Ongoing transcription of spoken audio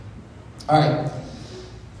All right.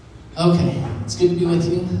 Okay, it's good to be with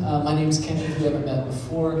you. My name is Kenny, if we haven't met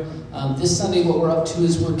before. This Sunday, what we're up to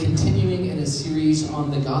is we're continuing in a series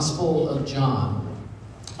on the Gospel of John.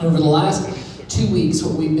 Over the last 2 weeks,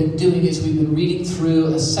 what we've been doing is we've been reading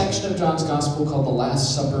through a section of John's Gospel called the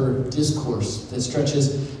Last Supper Discourse that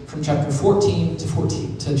stretches from chapter 14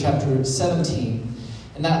 to chapter 17.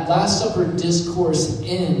 And that Last Supper Discourse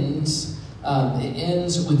ends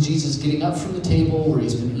with Jesus getting up from the table where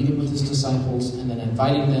he's been eating with his disciples and then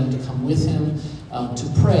inviting them to come with him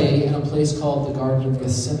to pray in a place called the Garden of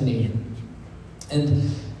Gethsemane.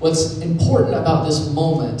 And what's important about this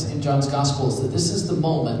moment in John's Gospel is that this is the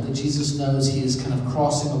moment that Jesus knows he is kind of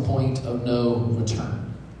crossing a point of no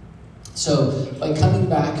return. So by coming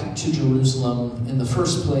back to Jerusalem in the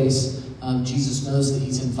first place, Jesus knows that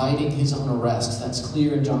he's inviting his own arrest. That's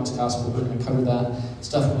clear in John's Gospel. We're going to cover that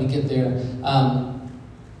stuff when we get there.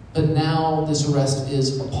 But now this arrest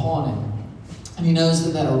is upon him. And he knows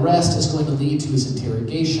that that arrest is going to lead to his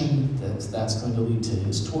interrogation, that's going to lead to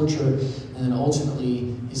his torture, and then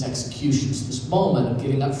ultimately his execution. So this moment of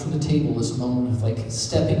getting up from the table is a moment of like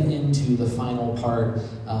stepping into the final part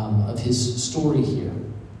of his story here.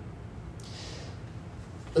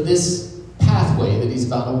 But this pathway that he's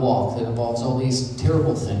about to walk that involves all these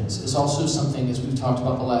terrible things is also something, as we've talked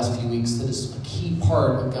about the last few weeks, that is a key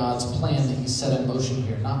part of God's plan that he's set in motion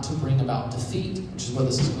here. Not to bring about defeat, which is what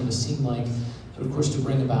this is going to seem like, but of course to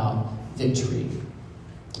bring about victory.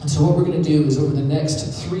 And so what we're going to do is over the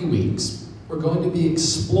next 3 weeks, we're going to be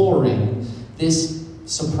exploring this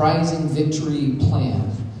surprising victory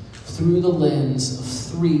plan through the lens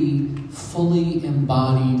of 3 fully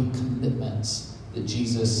embodied commitments that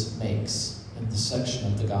Jesus makes in this section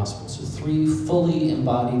of the gospel. So 3 fully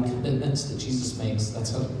embodied commitments that Jesus makes.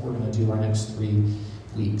 That's what we're going to do our next 3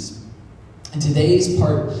 weeks. And today's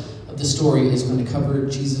part of the story is going to cover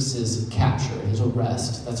Jesus' capture, his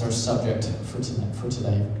arrest. That's our subject for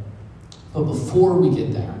today. But before we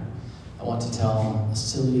get there, I want to tell a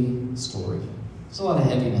silly story. There's a lot of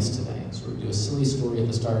heaviness today. So we're going to do a silly story at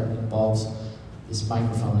the start. It involves this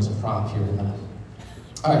microphone as a prop here in a minute.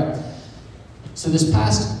 All right. So this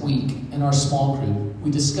past week in our small group, we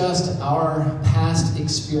discussed our past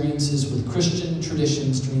experiences with Christian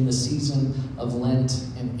traditions during the season of Lent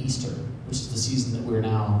and Easter, which is the season that we're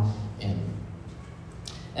now in.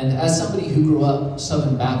 And as somebody who grew up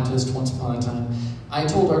Southern Baptist once upon a time, I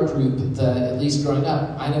told our group that, at least growing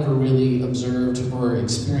up, I never really observed or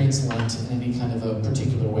experienced Lent in any kind of a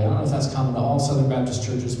particular way. I don't know if that's common to all Southern Baptist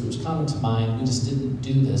churches, but it was common to mine. We just didn't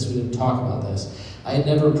do this. We didn't talk about this. I had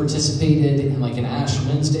never participated in like an Ash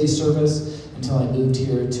Wednesday service until I moved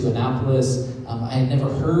here to Annapolis. I had never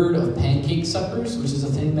heard of pancake suppers, which is a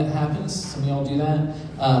thing that happens. Some of y'all do that.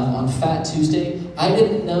 On Fat Tuesday. I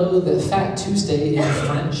didn't know that Fat Tuesday in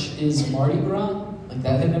French is Mardi Gras. Like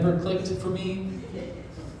that had never clicked for me.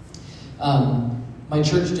 My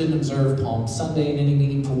church didn't observe Palm Sunday in any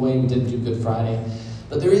meaningful way. We didn't do Good Friday.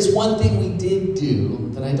 But there is one thing we did do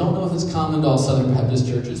that I don't know if it's common to all Southern Baptist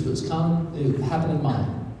churches, but it happened in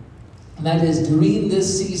mine. And that is during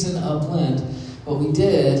this season of Lent, what we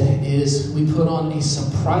did is we put on a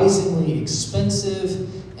surprisingly expensive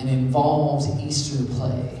and involved Easter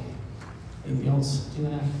play. Anybody else do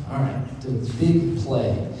that? All right, did a big play.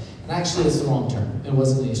 And actually, that's the wrong term. It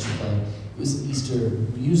wasn't an Easter play. It was an Easter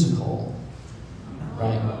musical,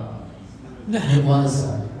 right? It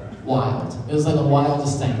was wild. It was like the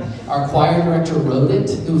wildest thing. Our choir director wrote it.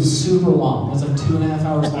 It was super long. It was like 2.5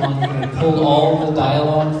 hours long. And it pulled all the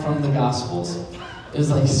dialogue from the Gospels. It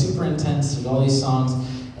was like super intense with all these songs.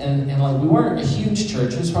 And like we weren't a huge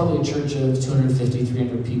church. It was probably a church of 250,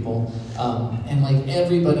 300 people. And like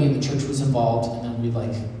everybody in the church was involved. And then we'd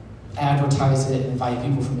like advertise it, invite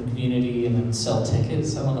people from the community, and then sell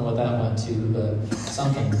tickets. I don't know what that went to, but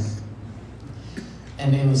something.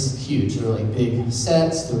 And it was huge. There were like big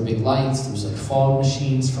sets, there were big lights, there was like fog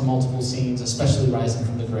machines for multiple scenes, especially rising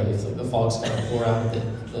from the grave. Like the fog's going to pour out of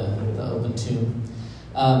the open tomb.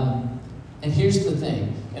 And here's the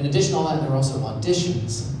thing. In addition to all that, there were also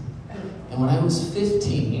auditions. And when I was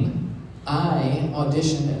 15, I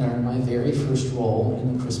auditioned and earned my very first role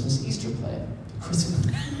in the Christmas Easter play.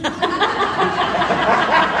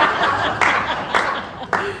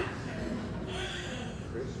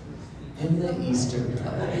 In the Easter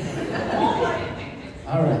play.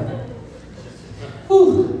 All right.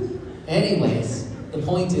 Whew. Anyways, the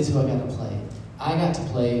point is who I got to play. I got to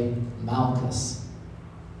play Malchus.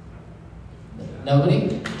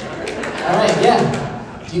 Nobody? All right,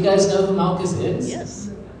 yeah. Do you guys know who Malchus is? Yes.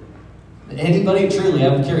 Anybody? Truly,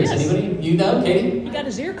 I'm curious. Yes. Anybody? You know, Katie? He got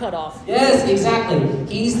his ear cut off. Yes, exactly.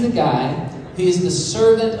 He's the guy He is the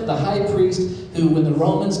servant of the high priest who, when the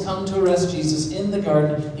Romans come to arrest Jesus in the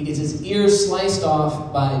garden, he gets his ear sliced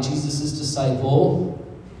off by Jesus' disciple,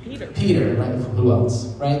 Peter, right? Who else,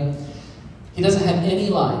 right? He doesn't have any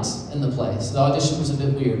lines in the play, so the audition was a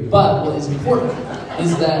bit weird. But what is important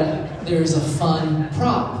is that there's a fun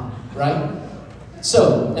prop, right?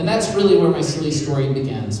 So, and that's really where my silly story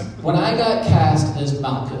begins. When I got cast as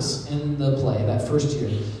Malchus in the play that first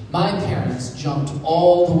year, my parents jumped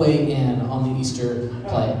all the way in on the Easter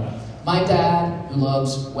play. My dad, who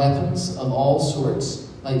loves weapons of all sorts,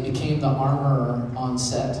 became the armorer on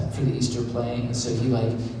set for the Easter play, and so he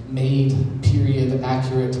made period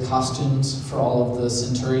accurate costumes for all of the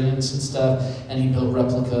centurions and stuff, and he built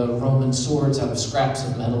replica Roman swords out of scraps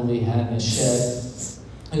of metal that he had in his shed.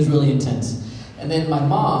 It was really intense. And then my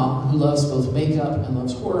mom, who loves both makeup and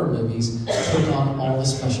loves horror movies, took on all the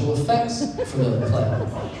special effects for the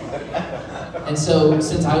play. And so,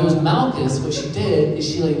 since I was Malchus, what she did is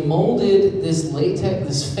she molded this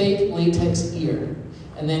fake latex ear.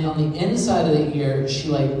 And then on the inside of the ear,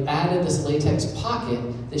 she added this latex pocket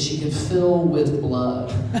that she could fill with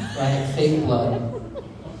blood, right? Fake blood.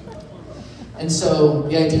 And so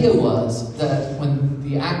the idea was that when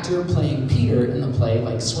the actor playing Peter in the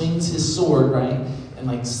play swings his sword, right,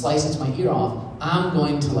 and slices my ear off, I'm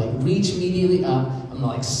going to reach immediately up. I'm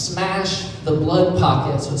going to smash the blood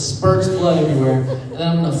pocket so it spurts blood everywhere, and then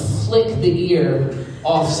I'm going to flick the ear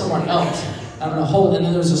off somewhere else. I'm going to hold it, and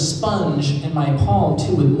then there's a sponge in my palm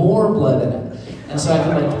too with more blood in it. And so I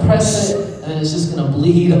can press it, and then it's just going to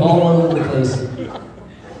bleed all over the place.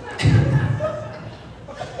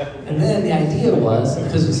 And then the idea was,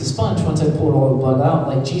 because it's a sponge, once I poured all the blood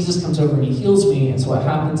out, Jesus comes over and he heals me, and so what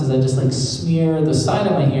happens is I just smear the side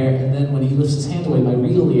of my ear, and then when he lifts his hand away, my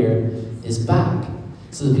real ear is back.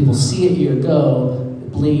 So that people see a ear go,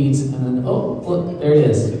 it bleeds, and then, oh, look, there it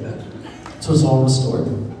is. So it's all restored.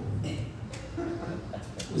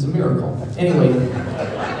 It was a miracle. Anyway,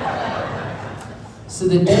 so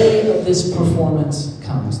the day of this performance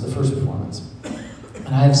comes, the first performance,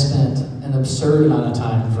 and I have spent an absurd amount of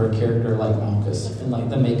time for a character like Malchus in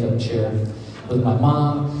the makeup chair with my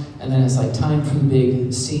mom, and then it's time for the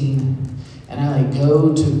big scene, and I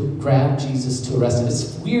go to grab Jesus to arrest him.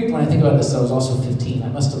 It's weird when I think about this. I was also 15. I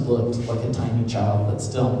must have looked like a tiny child, but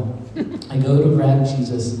still. I go to grab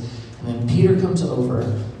Jesus, and then Peter comes over.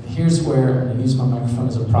 Here's where I'm going to use my microphone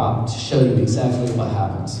as a prop to show you exactly what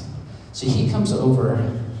happens. So he comes over,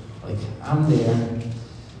 I'm there.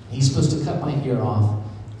 He's supposed to cut my ear off.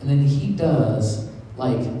 And then he does,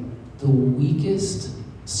 the weakest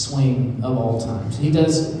swing of all time. So he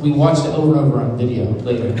does, we watched it over and over on video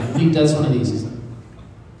later. He does one of these. He's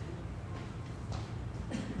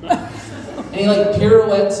and he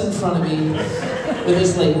pirouettes in front of me with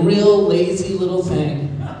this real lazy little thing.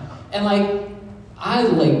 And I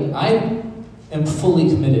am fully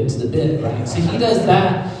committed to the bit, right? So he does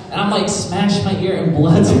that, and I'm smash my ear and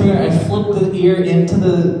blood's everywhere. I flip the ear into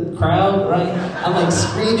the crowd, right? I'm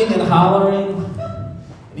screaming and hollering,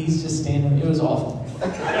 and he's just standing. It was awful.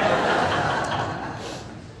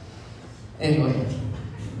 Anyway,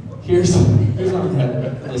 here's where I'm headed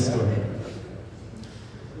with this story.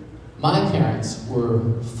 My parents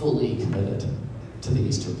were fully committed to the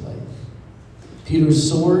Easter play. Peter's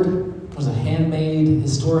sword was a handmade,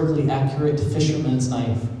 historically accurate fisherman's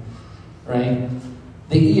knife, right?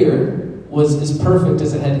 The ear was as perfect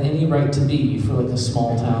as it had any right to be for a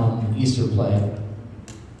small town Easter play.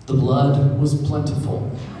 The blood was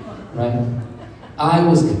plentiful, right? I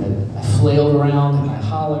was committed. I flailed around and I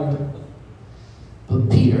hollered. But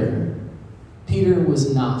Peter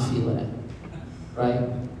was not feeling it, right?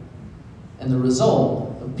 And the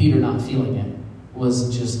result of Peter not feeling it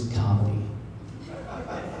was just comedy.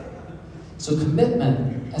 So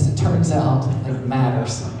commitment, as it turns out,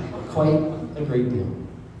 matters quite a great deal.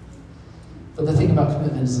 But the thing about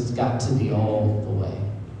commitment is it's got to be all the way.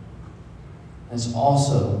 And it's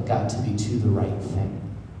also got to be to the right thing.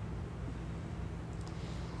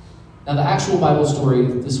 Now, the actual Bible story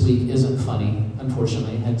this week isn't funny,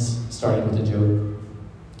 unfortunately, hence starting with a joke.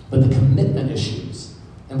 But the commitment issues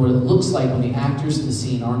and what it looks like when the actors in the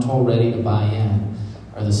scene aren't all ready to buy in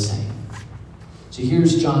are the same. So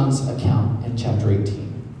here's John's account in chapter 18.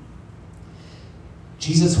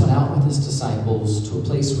 Jesus went out with his disciples to a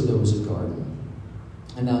place where there was a garden.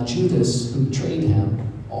 And now Judas, who betrayed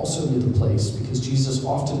him, also knew the place because Jesus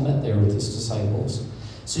often met there with his disciples.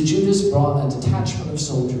 So Judas brought a detachment of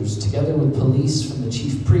soldiers together with police from the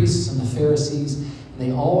chief priests and the Pharisees, and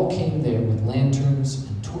they all came there with lanterns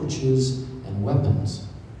and torches and weapons.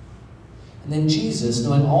 And then Jesus,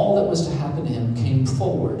 knowing all that was to happen to him, came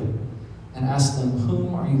forward. And and asked them,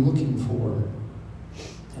 "Whom are you looking for?"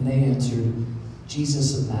 And they answered,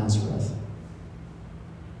 "Jesus of Nazareth."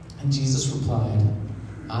 And Jesus replied,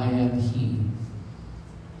 "I am he."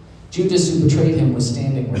 Judas, who betrayed him, was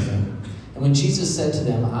standing with him. And when Jesus said to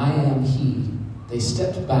them, "I am he," they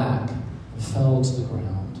stepped back and fell to the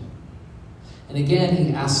ground. And again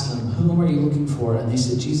he asked them, "Whom are you looking for?" And they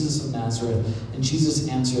said, "Jesus of Nazareth." And Jesus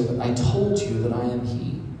answered, "I told you that I am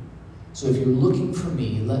he. So if you're looking for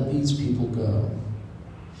me, let these people go."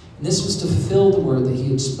 And this was to fulfill the word that he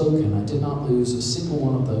had spoken, "I did not lose a single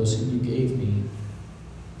one of those whom you gave me."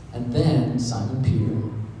 And then Simon Peter,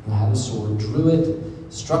 who had a sword, drew it,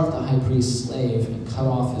 struck the high priest's slave, and cut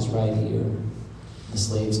off his right ear. The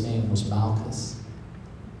slave's name was Malchus.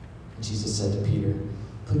 And Jesus said to Peter,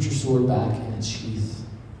 "Put your sword back in its sheath.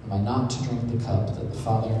 Am I not to drink the cup that the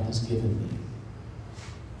Father has given me?"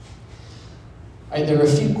 All right, there are a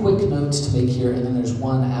few quick notes to make here, and then there's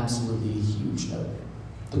one absolutely huge note.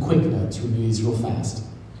 The quick notes, we'll do these real fast.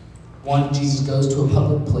 One, Jesus goes to a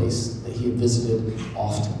public place that he had visited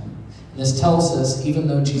often. And this tells us, even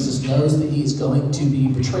though Jesus knows that he is going to be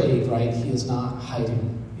betrayed, right, he is not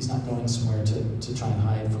hiding. He's not going somewhere to try and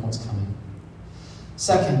hide from what's coming.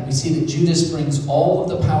 Second, we see that Judas brings all of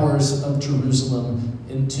the powers of Jerusalem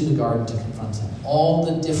into the garden to confront him. All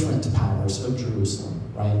the different powers of Jerusalem,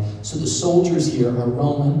 right? So the soldiers here are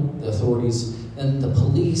Roman, the authorities, and the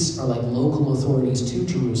police are like local authorities to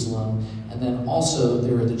Jerusalem, and then also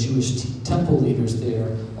there are the Jewish temple leaders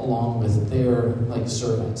there, along with their like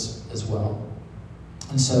servants as well.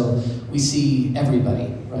 And so we see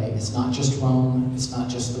everybody, right? It's not just Rome, it's not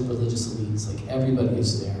just the religious elites, like everybody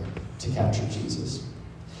is there to capture Jesus.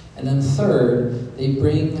 And then third, they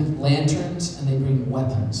bring lanterns and they bring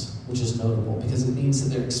weapons, which is notable because it means that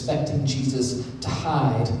they're expecting Jesus to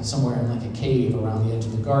hide somewhere in like a cave around the edge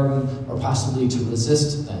of the garden, or possibly to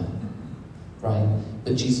resist them, right?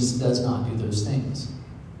 But Jesus does not do those things.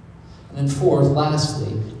 And then fourth,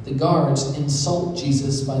 lastly, the guards insult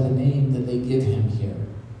Jesus by the name that they give him here.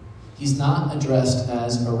 He's not addressed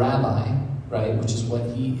as a rabbi, right, which is what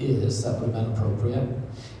he is. That would have been appropriate.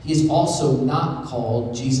 He is also not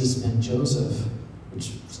called Jesus ben Joseph, which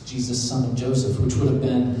is Jesus, son of Joseph, which would have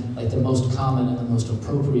been like the most common and the most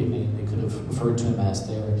appropriate name they could have referred to him as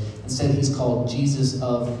there. Instead, he's called Jesus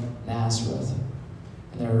of Nazareth.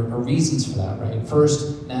 And there are reasons for that, right?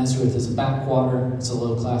 First, Nazareth is a backwater. It's a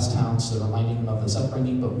low-class town, so reminding him of his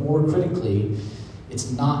upbringing. But more critically,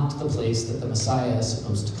 it's not the place that the Messiah is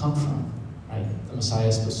supposed to come from, right? The Messiah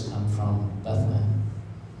is supposed to come from Bethlehem.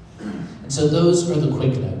 And so those are the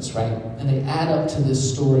quick notes, right? And they add up to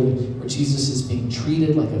this story where Jesus is being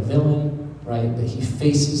treated like a villain, right? But he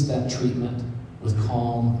faces that treatment with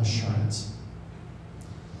calm assurance.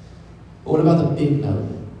 But what about the big note?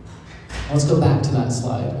 Let's go back to that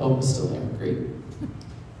slide. Oh, it's still there. Great.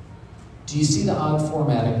 Do you see the odd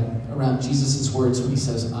formatting around Jesus' words when he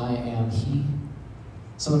says, "I am he"?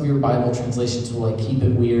 Some of your Bible translations will like keep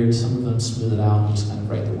it weird. Some of them smooth it out and just kind of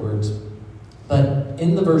write the words. But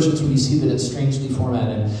in the versions where you see that it's strangely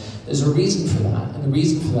formatted, there's a reason for that. And the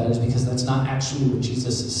reason for that is because that's not actually what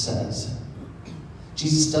Jesus says.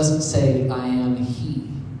 Jesus doesn't say, "I am he."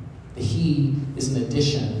 The he is an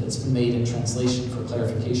addition that's been made in translation for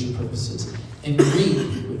clarification purposes. In Greek,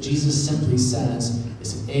 what Jesus simply says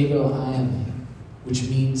is ego eimi, which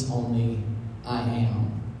means only I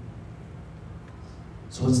am.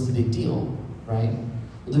 So what's the big deal, right?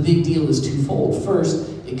 Well, the big deal is twofold. First,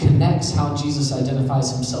 it connects how Jesus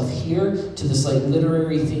identifies himself here to this like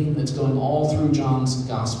literary theme that's going all through John's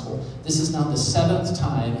gospel. This is now the 7th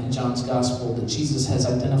time in John's gospel that Jesus has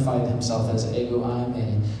identified himself as ego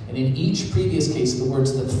eimi. And in each previous case, the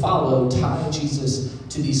words that follow tie Jesus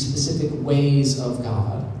to these specific ways of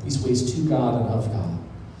God, these ways to God and of God.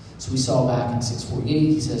 So we saw back in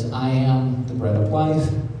 6:48, he says, "I am the bread of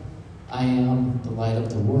life. I am the light of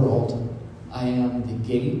the world. I am the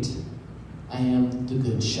gate. I am the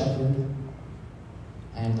good shepherd.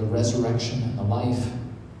 I am the resurrection and the life.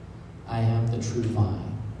 I am the true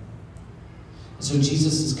vine." And so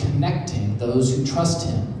Jesus is connecting those who trust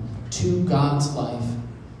him to God's life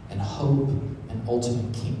and hope and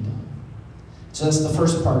ultimate kingdom. So that's the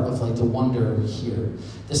first part of like the wonder here.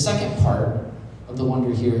 The second part of the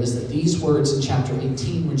wonder here is that these words in chapter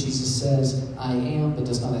 18, where Jesus says, "I am," but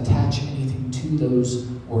does not attach anything to those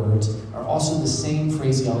words, are also the same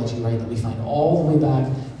phraseology, right, that we find all the way back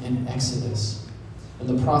in Exodus.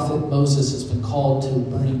 When the prophet Moses has been called to a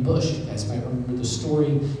burning bush, you guys might remember the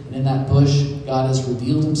story, and in that bush, God has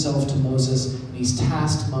revealed himself to Moses, and he's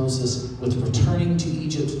tasked Moses with returning to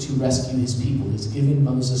Egypt to rescue his people. He's given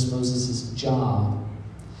Moses' job.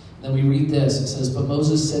 Then we read this. It says, "But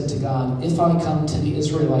Moses said to God, 'If I come to the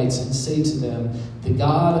Israelites and say to them, the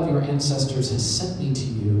God of your ancestors has sent me to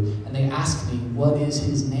you, and they ask me, what is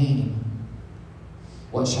his name?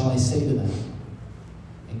 What shall I say to them?'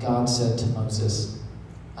 And God said to Moses,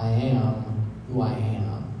 'I am who I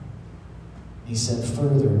am.' He said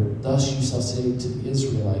further, 'Thus you shall say to the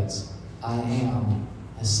Israelites, I am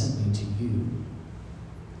has sent me to you.'"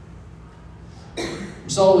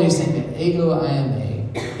 There's always saying that ego IMA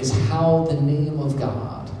is how the name of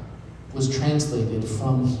God was translated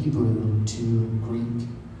from Hebrew to Greek. And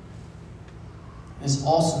it's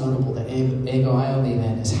also notable that ego IMA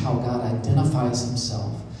then is how God identifies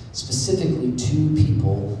himself specifically to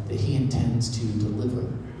people that he intends to deliver.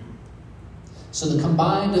 So the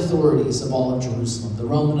combined authorities of all of Jerusalem, the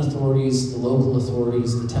Roman authorities, the local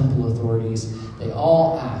authorities, the temple authorities, they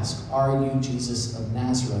all ask, "Are you Jesus of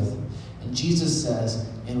Nazareth?" And Jesus says,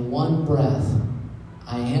 in one breath,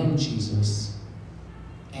 "I am Jesus,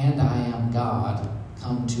 and I am God,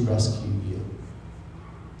 come to rescue you."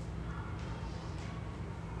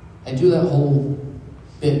 I do that whole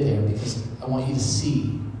bit there because I want you to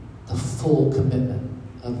see the full commitment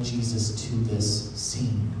of Jesus to this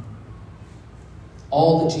scene.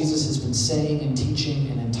 All that Jesus has been saying and teaching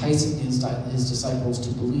and enticing his disciples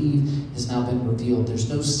to believe has now been revealed. There's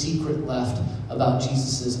no secret left about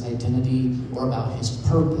Jesus' identity or about his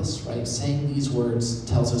purpose, right? Saying these words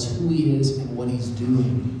tells us who he is and what he's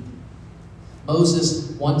doing.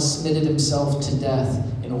 Moses once submitted himself to death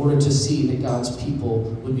in order to see that God's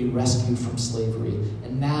people would be rescued from slavery.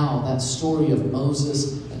 And now that story of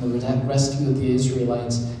Moses and the rescue of the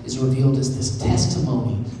Israelites is revealed as this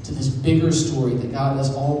testimony to this bigger story that God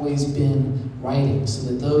has always been writing, so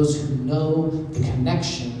that those who know the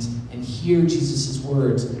connections and hear Jesus'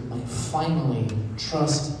 words might finally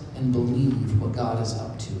trust and believe what God is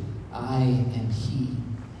up to. I am he.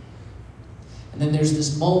 And then there's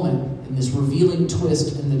this moment and this revealing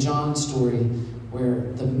twist in the John story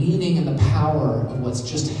where the meaning and the power of what's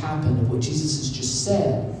just happened, of what Jesus has just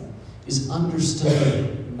said, is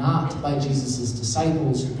understood not by Jesus'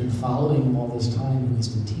 disciples who've been following him all this time and he's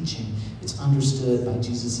been teaching. It's understood by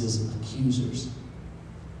Jesus' accusers.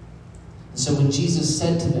 And so when Jesus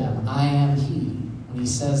said to them, "I am he," when he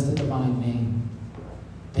says the divine name,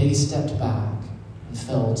 they stepped back and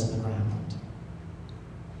fell to the ground.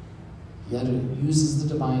 He uses the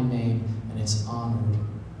divine name and it's honored,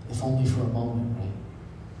 if only for a moment, right?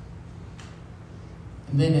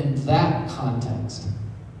 And then in that context,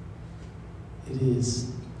 it is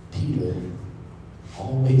Peter,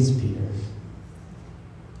 always Peter,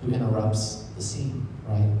 who interrupts the scene,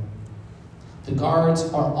 right? The guards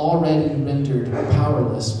are already rendered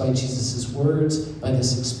powerless by Jesus' words, by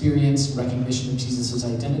this experience and recognition of Jesus'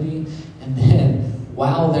 identity, and then,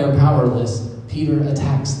 while they're powerless, Peter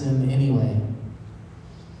attacks them anyway.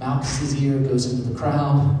 Malchus' ear goes into the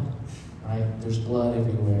crowd, right? There's blood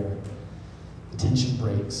everywhere. The tension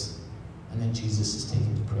breaks, and then Jesus is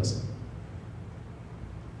taken to prison.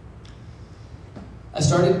 I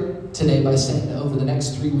started today by saying that over the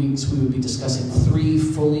next 3 weeks we would be discussing 3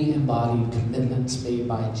 fully embodied commitments made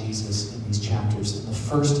by Jesus in these chapters. And the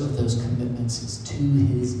first of those commitments is to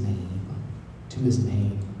his name. To his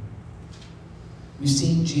name. We've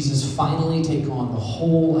seen Jesus finally take on the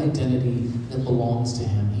whole identity that belongs to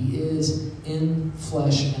him. He is, in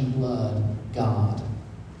flesh and blood, God.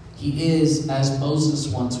 He is, as Moses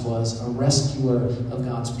once was, a rescuer of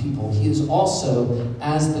God's people. He is also,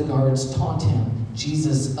 as the guards taunt him,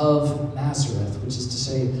 Jesus of Nazareth, which is to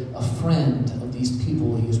say, a friend of these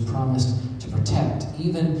people he has promised to protect.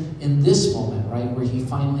 Even in this moment, right, where he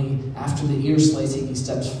finally, after the ear slicing, he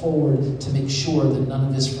steps forward to make sure that none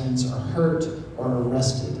of his friends are hurt or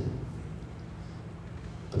arrested.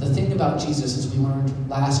 But the thing about Jesus, as we learned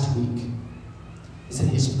last week, is that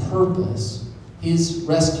his purpose, his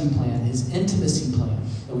rescue plan, his intimacy plan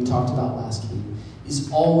that we talked about last week,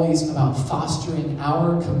 is always about fostering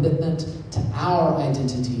our commitment to our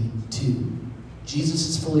identity too. Jesus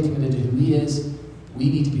is fully committed to who he is. We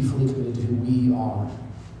need to be fully committed to who we are.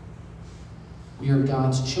 We are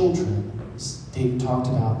God's children, as David talked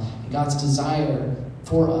about. And God's desire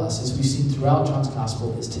for us, as we've seen throughout John's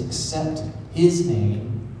Gospel, is to accept his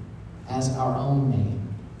name as our own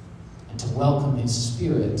name and to welcome his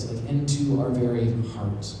Spirit into our very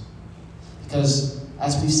hearts. Because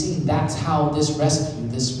as we've seen, that's how this rescue,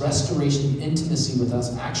 this restoration of intimacy with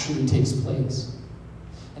us actually takes place.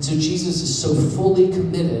 And so Jesus is so fully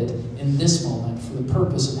committed in this moment for the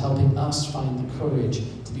purpose of helping us find the courage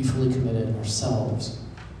to be fully committed ourselves.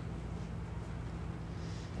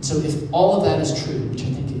 And so if all of that is true, which I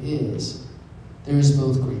think it is, there is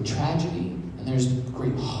both great tragedy And there's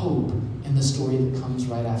great hope in the story that comes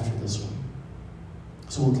right after this one.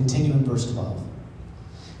 So we'll continue in verse 12.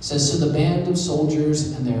 It says, "So the band of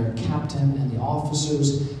soldiers and their captain and the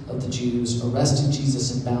officers of the Jews arrested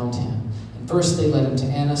Jesus and bound him. And first they led him to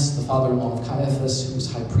Annas, the father-in-law of Caiaphas, who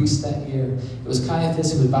was high priest that year. It was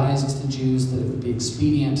Caiaphas who advised the Jews that it would be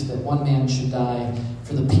expedient that one man should die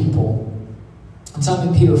for the people. And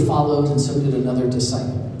Simon Peter followed, and so did another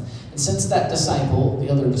disciple. And since that disciple, the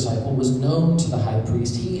other disciple, was known to the high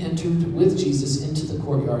priest, he entered with Jesus into the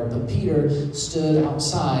courtyard, but Peter stood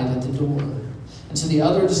outside at the door. And so the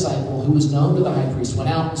other disciple, who was known to the high priest, went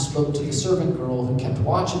out and spoke to the servant girl who kept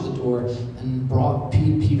watch at the door and brought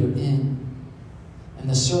Peter in. And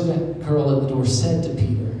the servant girl at the door said to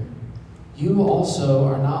Peter, 'You also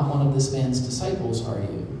are not one of this man's disciples, are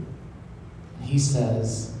you?' And he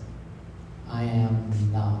says, 'I am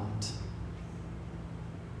not.'"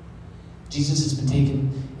 Jesus has been taken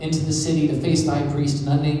into the city to face the high priest, an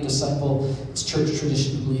unnamed disciple. It's church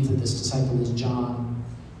tradition to believe that this disciple is John.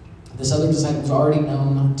 This other disciple is already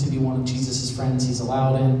known to be one of Jesus' friends. He's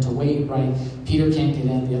allowed in to wait, right? Peter can't get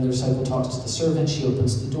in. The other disciple talks to the servant. She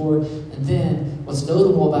opens the door. And then what's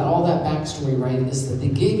notable about all that backstory, right, is that the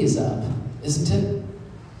gig is up, isn't it?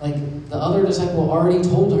 Like, the other disciple already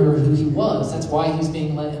told her who he was. That's why he's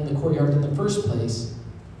being let in the courtyard in the first place.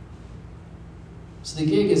 So the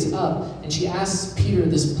gig is up, and she asks Peter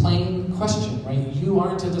this plain question, right? "You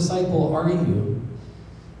aren't a disciple, are you?"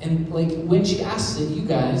 And like, when she asks it, you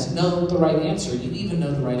guys know the right answer. You even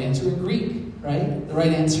know the right answer in Greek, right? The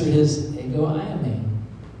right answer is ego eimi.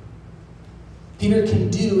 Peter can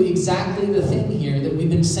do exactly the thing here that we've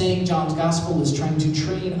been saying John's gospel is trying to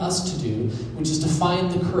train us to do, which is to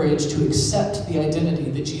find the courage to accept the identity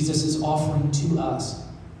that Jesus is offering to us.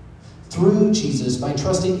 Through Jesus, by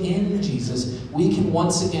trusting in Jesus, we can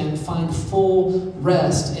once again find full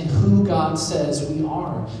rest in who God says we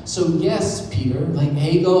are. So yes, Peter, like,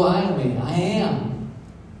 ego eimi, I am.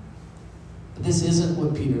 But this isn't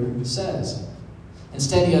what Peter says.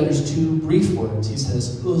 Instead, he utters two brief words. He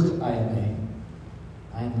says, "Uk eimi,"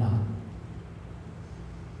 I am not.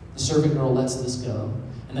 The servant girl lets this go.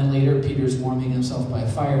 And then later, Peter's warming himself by a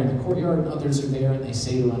fire in the courtyard, and others are there, and they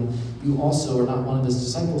say to him, "You also are not one of his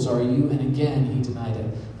disciples, are you?" And again, he denied it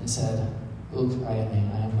and said, "Uk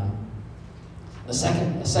eimi, I am not." A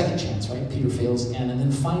second chance, right? Peter fails again. And then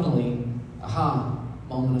finally,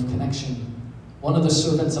 moment of connection. One of the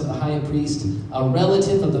servants of the high priest, a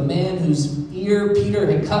relative of the man whose ear Peter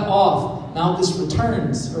had cut off, Malchus,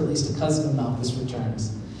 returns, or at least a cousin of Malchus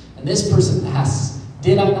returns. And this person asks,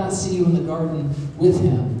 "Did I not see you in the garden with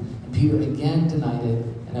him?" And Peter again denied it,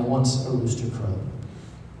 and at once a rooster crowed.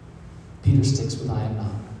 Peter sticks with "I am not."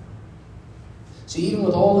 So even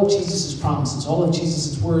with all of Jesus' promises, all of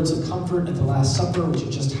Jesus' words of comfort at the Last Supper, which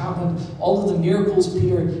had just happened, all of the miracles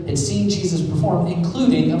Peter had seen Jesus perform,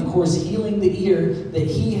 including, of course, healing the ear that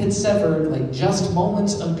he had severed like just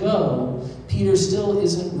moments ago, Peter still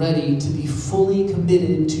isn't ready to be fully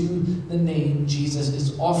committed to the name Jesus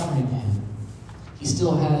is offering him. He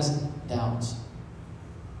still has doubts.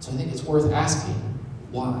 So I think it's worth asking,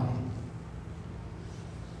 why?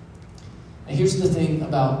 And here's the thing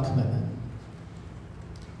about commitment.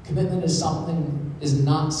 Commitment is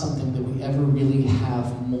not something that we ever really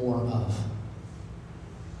have more of.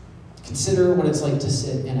 Consider what it's like to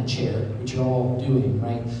sit in a chair, which you're all doing,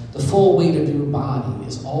 right? The full weight of your body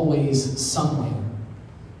is always somewhere.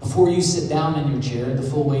 Before you sit down in your chair, the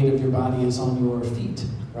full weight of your body is on your feet,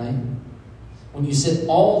 right? When you sit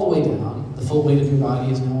all the way down, the full weight of your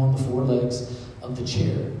body is now on the four legs of the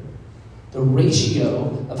chair. The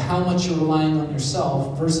ratio of how much you're relying on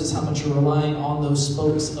yourself versus how much you're relying on those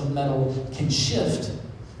spokes of metal can shift,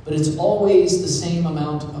 but it's always the same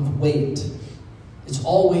amount of weight. It's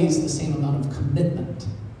always the same amount of commitment.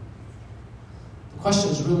 The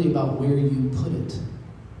question is really about where you put it.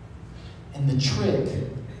 And the trick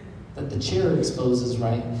that the chair exposes,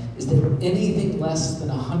 right, is that anything less than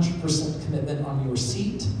 100% commitment on your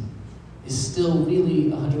seat is still really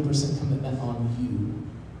 100% commitment on you.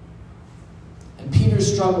 And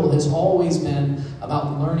Peter's struggle has always been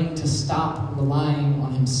about learning to stop relying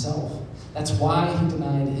on himself. That's why he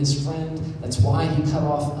denied his friend. That's why he cut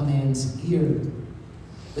off a man's ear.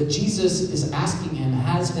 But Jesus is asking him,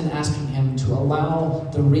 has been asking him, to allow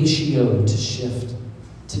the ratio to shift,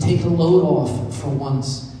 to take a load off for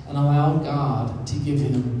once, and allow God to give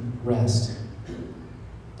him rest.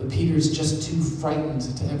 But Peter's just too frightened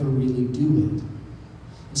to ever really do it.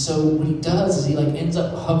 And so what he does is he ends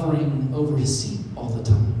up hovering over his seat all the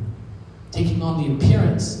time, taking on the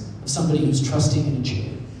appearance of somebody who's trusting in a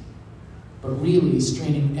chair. but really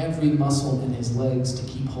straining every muscle in his legs to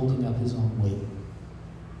keep holding up his own weight.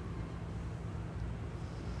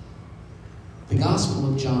 The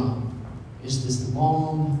Gospel of John is this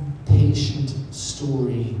long, patient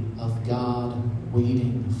story of God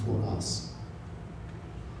waiting for us,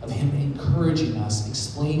 of him encouraging us,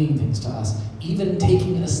 explaining things to us, even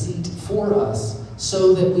taking a seat for us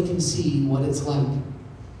so that we can see what it's like.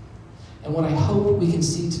 And what I hope we can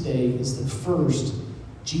see today is that first,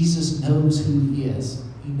 Jesus knows who he is.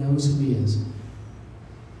 He knows who he is.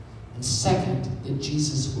 And second, that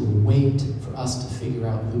Jesus will wait for us to figure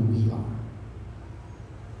out who we are.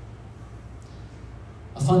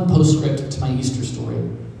 A fun postscript to my Easter story.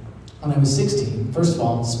 When I was 16, first of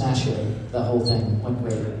all, smash hit. The whole thing went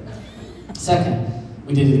great. Second,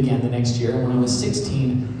 we did it again the next year. And when I was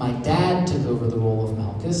 16, my dad took over the role of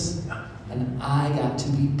Malchus, and I got to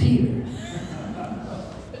be Peter.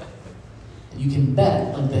 You can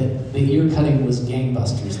bet, like, the ear cutting was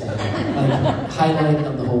gangbusters that day. Like, highlight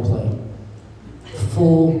of the whole play.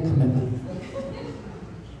 Full commitment.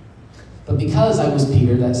 But because I was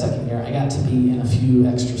Peter that second year, I got to be in a few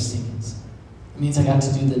extra scenes. It means I got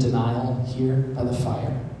to do the denial here by the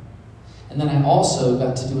fire. And then I also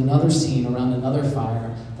got to do another scene around another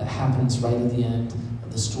fire that happens right at the end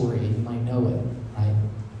of the story. And you might know it, right?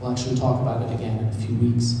 We'll actually talk about it again in a few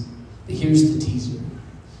weeks. But here's the teaser.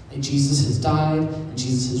 And Jesus has died, and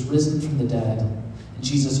Jesus has risen from the dead. And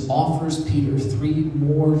Jesus offers Peter 3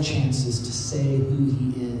 more chances to say who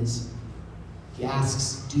he is. He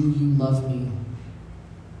asks, "Do you love me?"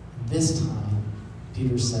 And this time,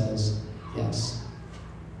 Peter says, "Yes."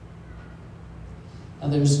 Now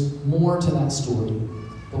there's more to that story,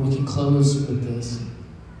 but we can close with this.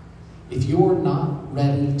 If you're not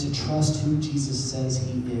ready to trust who Jesus says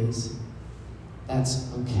he is, that's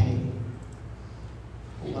okay.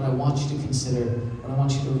 But what I want you to consider, what I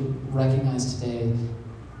want you to recognize today,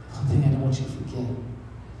 one thing I don't want you to forget,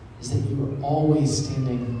 is that you are always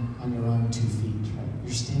standing on your own 2 feet, right?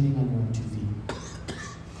 You're standing on your own 2 feet.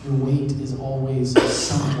 Your weight is always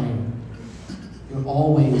somewhere. You're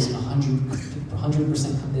always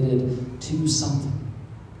 100% committed to something.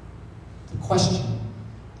 The question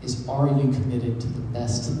is, are you committed to the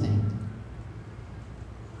best thing?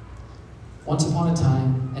 Once upon a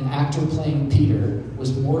time, an actor playing Peter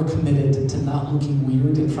was more committed to not looking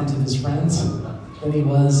weird in front of his friends than he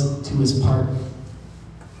was to his part.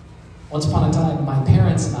 Once upon a time, my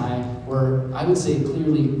parents and I were, I would say,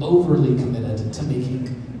 clearly overly committed to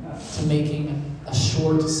making a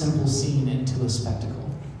short, simple scene into a spectacle.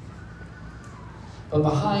 But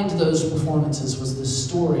behind those performances was this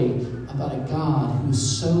story about a God who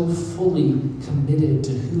is so fully committed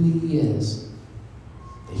to who he is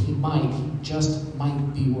that he just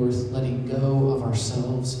might be worth letting go of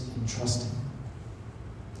ourselves and trusting.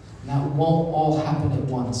 And that won't all happen at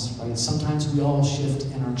once, right? Sometimes we all shift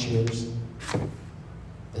in our chairs.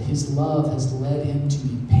 But his love has led him to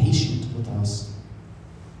be patient with us.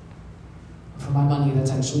 For my money,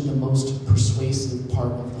 that's actually the most persuasive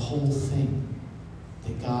part of the whole thing,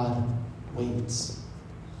 that God waits.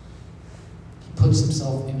 He puts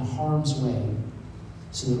himself in harm's way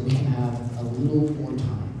so that we can have a little more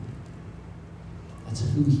time. That's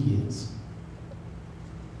who he is.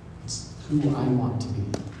 It's who I want to be.